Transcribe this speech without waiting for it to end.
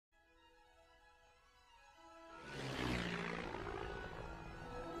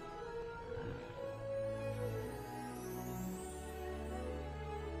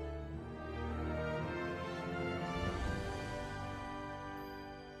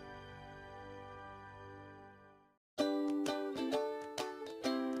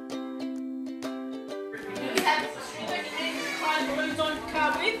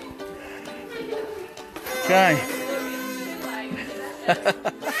Okay.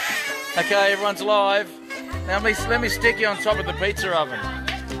 Okay, everyone's live. Now let me stick you on top of the pizza oven.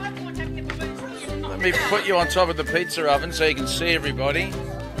 Let me put you on top of the pizza oven so you can see everybody.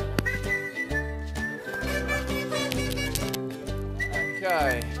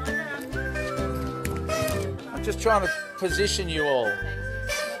 Okay. I'm just trying to position you all.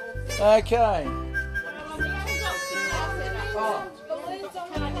 Okay. Oh.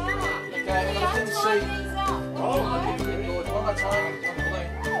 Okay, and I didn't see. Oh, one more time.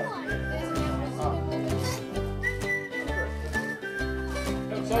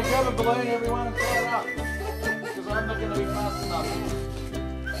 So grab a balloon, everyone, and throw it up. Because I'm not going to be fast enough.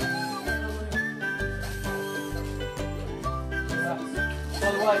 By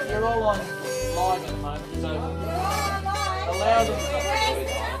the way, you're all on live at the moment, so allow them.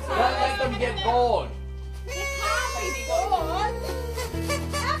 Don't let them get bored. You can't be bored.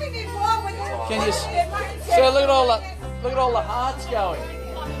 How can you be bored when you're Can you? So look at all the hearts going.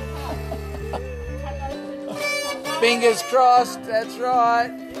 Fingers crossed. That's right.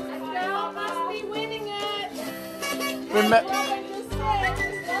 girl must be winning it.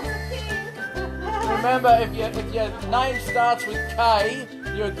 Remember, if your name starts with K,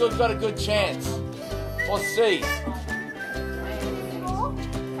 you've got a good chance. Or C.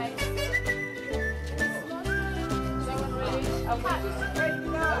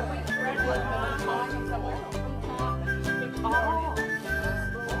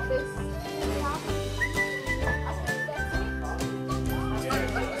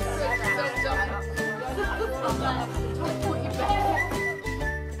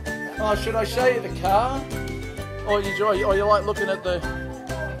 Oh, should I show you the car? Or you like looking at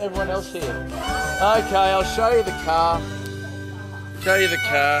everyone else here? Okay, I'll show you the car. Show you the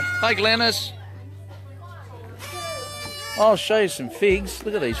car. Hey, Glennis. I'll show you some figs.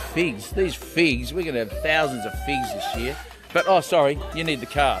 Look at these figs. These figs. We're going to have thousands of figs this year. But, oh, sorry, you need the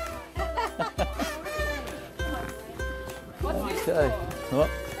car. Okay. What?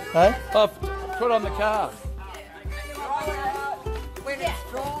 Hey? Oh, put on the car. When it's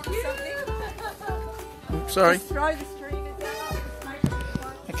drawn or something. Sorry. Just throw the string down.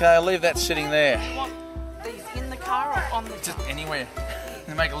 Okay, I'll leave that sitting there. You want these in the car or on the Just anywhere.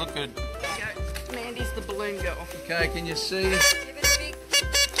 They make it look good. Mandy's the balloon girl. Okay, can you see? Give it a big.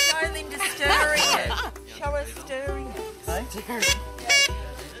 Show Linda stirring it. Show her stirring it. Hey?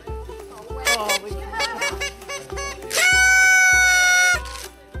 Oh, we can.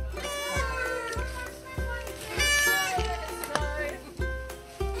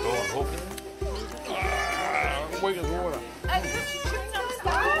 Wig of water. You can't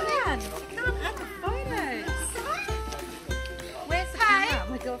add the photos. Where's the camera?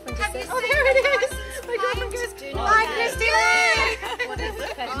 My girlfriend just said. Oh, there it is. My girlfriend goes, hi, Christina. What is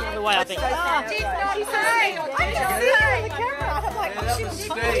it? The way I think. Did not say. I can see her on the camera. I'm like, oh, she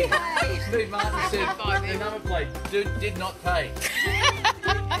did not say. Steve Martin said the number plate did not pay.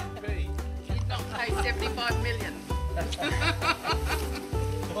 Did not pay 75 million.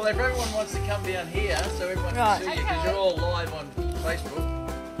 Well, if everyone wants to come down here, so everyone can see you, because you're all live on Facebook.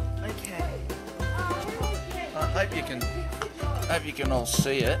 Okay. I hope you can all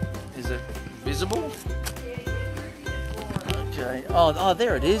see it. Is it visible? Okay. Oh,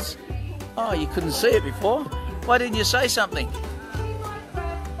 there it is. Oh, you couldn't see it before. Why didn't you say something?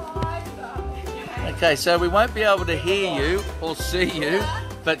 Okay, so we won't be able to hear you or see you,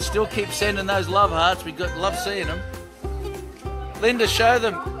 but still keep sending those love hearts. We love seeing them. Linda, show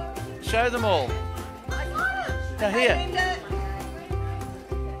them all. Now here.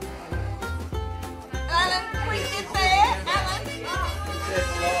 Alan, we get there. Alan.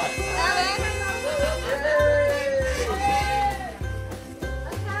 Alan.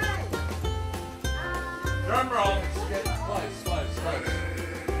 Drum roll. Get close.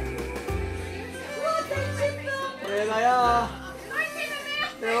 There they are.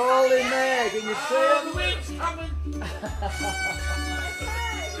 They're all in there. Can you see them? The wind's coming.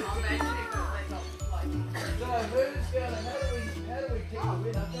 So who's going? How do we pick the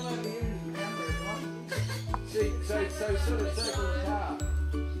winner? Come over here and remember everyone. See, so sort of circle the car.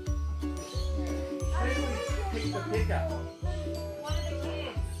 How do we pick the picker? One of the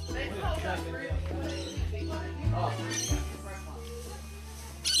kids. Oh.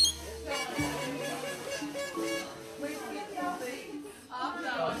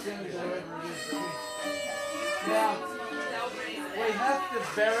 Now, we have to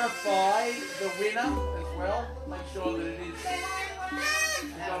verify the winner as well. Make sure that it is.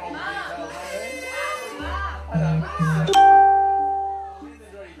 We've got all the details on there. I know.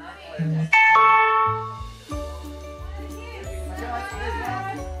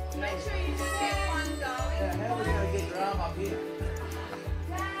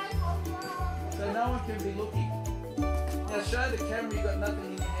 no one can be looking. Now show the camera you've got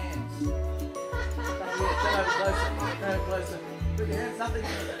nothing in your hands. Yeah, turn over closer. Turn over closer. Put your hands, nothing.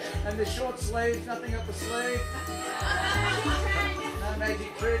 And the short sleeves, nothing up the sleeve. No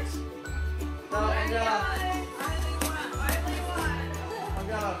magic tricks. So I'm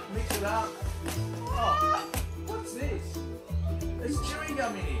gonna mix it up. Oh, what's this? There's chewing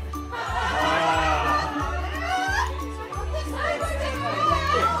gum in here.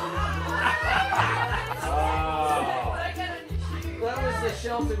 That was the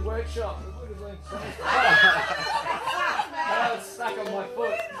sheltered workshop. Oh, it's stuck on my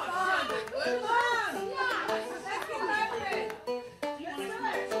foot.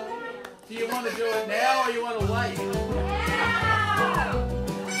 Do you want to do it now or you want to wait?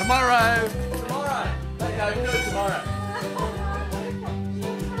 Tomorrow. Tomorrow. Okay, we'll do it tomorrow.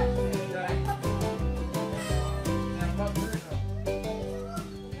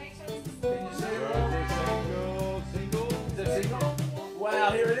 Wow,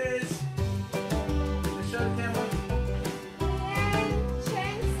 here it is. Just show the camera.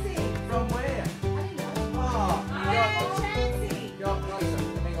 From where? Oh, go up closer.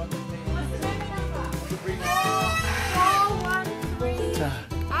 Hang on.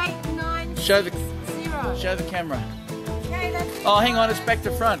 Show the camera. Okay, that's Oh, hang on, it's back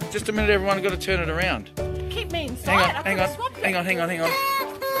to front. Just a minute, everyone. I've got to turn it around. keep me inside. Hang on.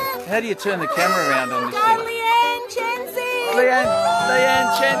 How do you turn the camera around on this Go, thing? Leanne Chensi.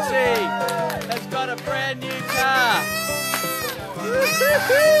 Leanne Chensi has got a brand new car.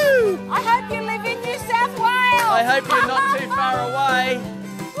 Woo-hoo-hoo. I hope you live in New South Wales. I hope you're not too far away.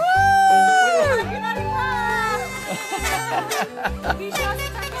 Woo! You're not far. You just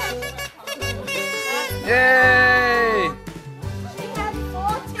Yay! She has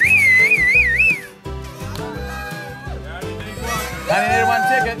 14. Only need one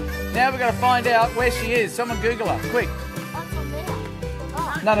ticket. Now we've got to find out where she is. Someone Google her, quick.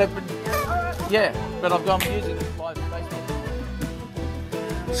 No, but yeah, but I've gone using it by Facebook.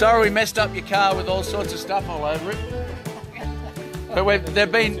 Sorry, we messed up your car with all sorts of stuff all over it. But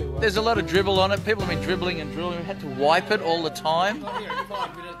there's a lot of dribble on it. People have been dribbling and drilling. We had to wipe it all the time.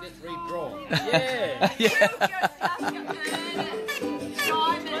 Yeah.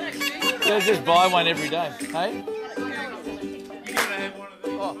 So just buy one every day, hey?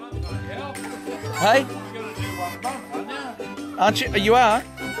 Oh. Hey? Aren't you? You are?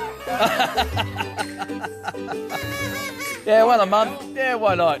 Yeah, well, a month. Yeah,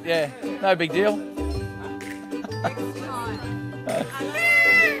 why not? Yeah, no big deal.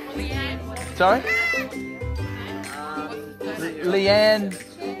 Sorry? Leanne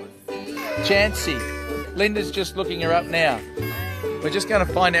Chancy. Linda's just looking her up now. We're just going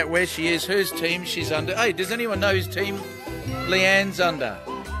to find out where she is, whose team she's under. Hey, does anyone know whose team Leanne's under?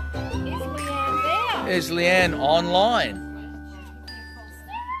 Is Leanne online?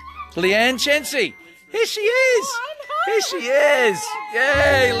 Leanne Chensi. Here she is. Here she is.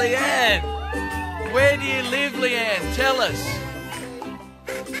 Yay, Leanne. Where do you live, Leanne? Tell us.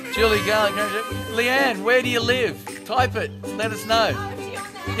 Julie Garlic. Leanne, where do you live? Type it. Let us know.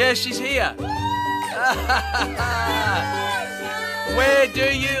 Yeah, she's here. Where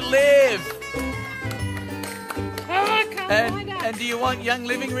do you live? And do you want Young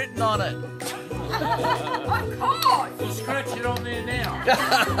Living written on it? Of course. We'll scratch it on there now.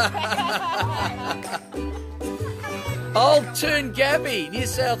 Old Toon Gabby, New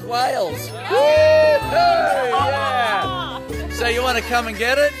South Wales. Yeah. So you want to come and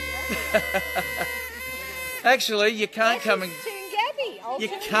get it? Actually, you can't come and... You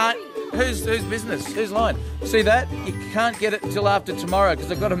can't... Whose business? Whose line? See that? You can't get it until after tomorrow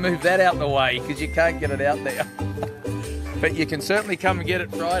because I've got to move that out the way because you can't get it out there. But you can certainly come and get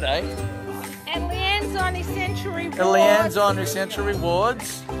it Friday. And Leanne's on Essential Rewards. Leanne's on Essential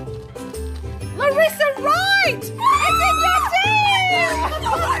Rewards. Larissa Wright! It's in your team!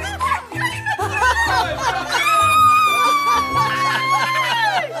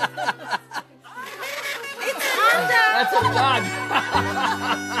 It's under! That's a bug!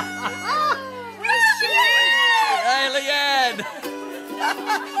 Hey, Leanne!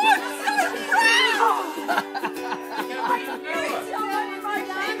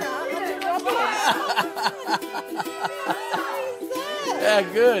 Yeah,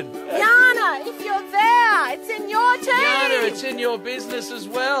 good. Yana, if you're there, it's in your team. Yana, it's in your business as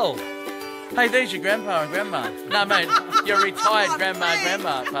well. Hey, there's your grandpa and grandma. No, mate, your retired grandma and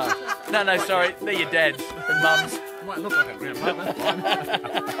grandma. No, sorry, they're your dads and mums. Might look like a grandma.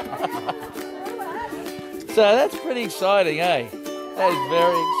 So that's pretty exciting, eh? That is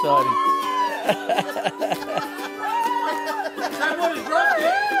very exciting. Someone's dropped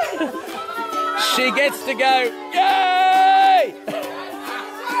it. She gets to go. Yay!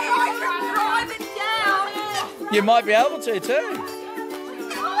 You might be able to too.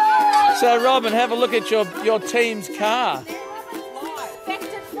 So Robin, have a look at your team's car.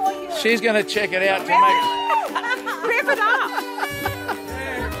 She's going to check it out to make. Rev it up.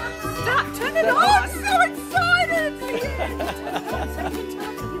 Start, turn it on. I'm so excited.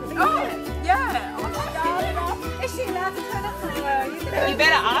 Oh, yeah. Is she allowed to turn it on? You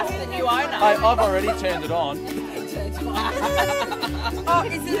better ask the new owner. I've already turned it on. Oh,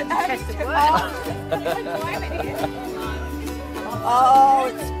 is it actually Oh,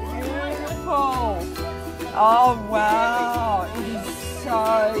 it's beautiful. Oh, wow. It is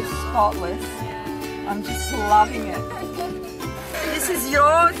so spotless. I'm just loving it. This is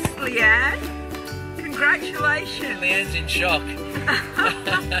yours, Leanne. Congratulations. Leanne's in shock.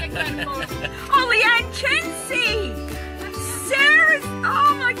 Oh, Leanne Chensi. Sarah's.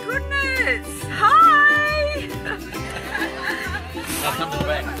 Oh, my goodness. Hi. I'll come to the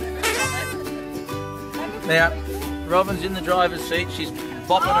back. Now, Robin's in the driver's seat. She's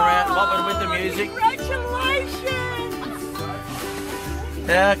bopping around, bopping with the music. Congratulations!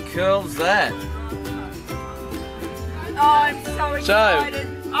 How cool's that? Oh, I'm so excited.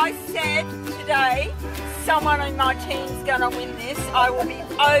 I said today, someone in my team's going to win this. I will be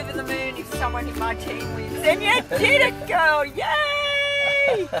over the moon if someone in my team wins. And you did it, girl!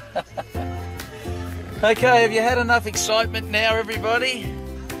 Yay! Okay, have you had enough excitement now, everybody?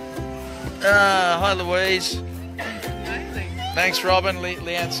 Hi, Louise. Thanks, Robin.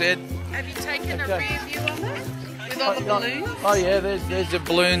 Leanne said. Have you taken a rear view of it? With all the balloons? Oh yeah, there's the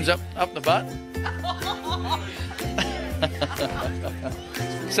balloons up the butt.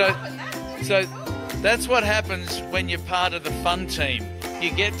 So that's what happens when you're part of the fun team.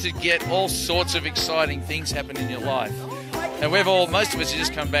 You get to get all sorts of exciting things happen in your life. Now most of us have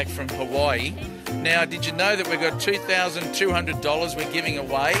just come back from Hawaii. Now, did you know that we've got $2,200 we're giving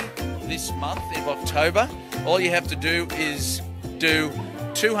away this month in October? All you have to do is do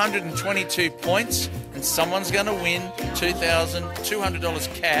 222 points and someone's going to win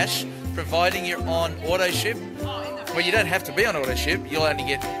 $2,200 cash, providing you're on auto ship. Well, you don't have to be on auto ship, you'll only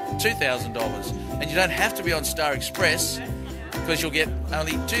get $2,000. And you don't have to be on Star Express because you'll get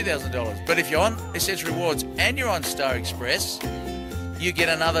only $2,000. But if you're on SS Rewards and you're on Star Express, you get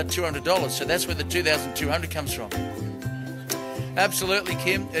another $200. So that's where the $2,200 comes from. Absolutely,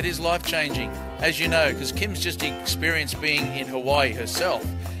 Kim, it is life-changing, as you know, because Kim's just experienced being in Hawaii herself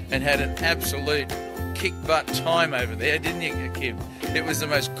and had an absolute kick-butt time over there, didn't you, Kim? It was the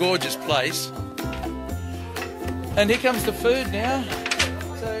most gorgeous place. And here comes the food now.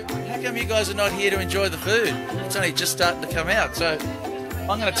 So how come you guys are not here to enjoy the food? It's only just starting to come out. So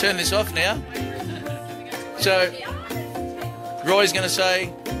I'm going to turn this off now. So Roy's going to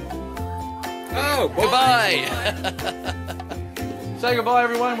say, Oh, goodbye. Say goodbye,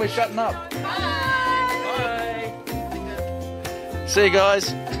 everyone. We're shutting up. bye. See you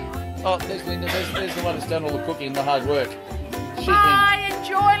guys. Oh, there's Linda. There's the one that's done all the cooking and the hard work. Bye,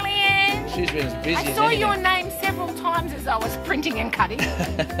 enjoy, Leanne. She's been as busy I as saw anything. your name several times as I was printing and cutting.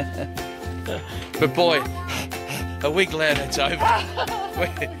 But boy, are we glad it's over.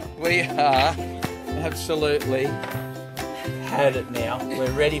 We are absolutely had it now.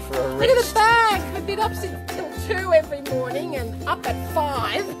 We're ready for a Look at the rest. bags. We've been up since till 2 every morning and up at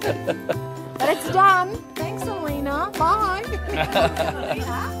 5. But it's done. Thanks, Alina. Bye.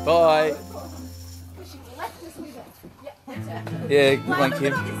 Bye. She's left us with it. Yeah, good one,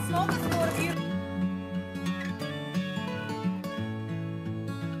 Kim. This small, this water, beautiful.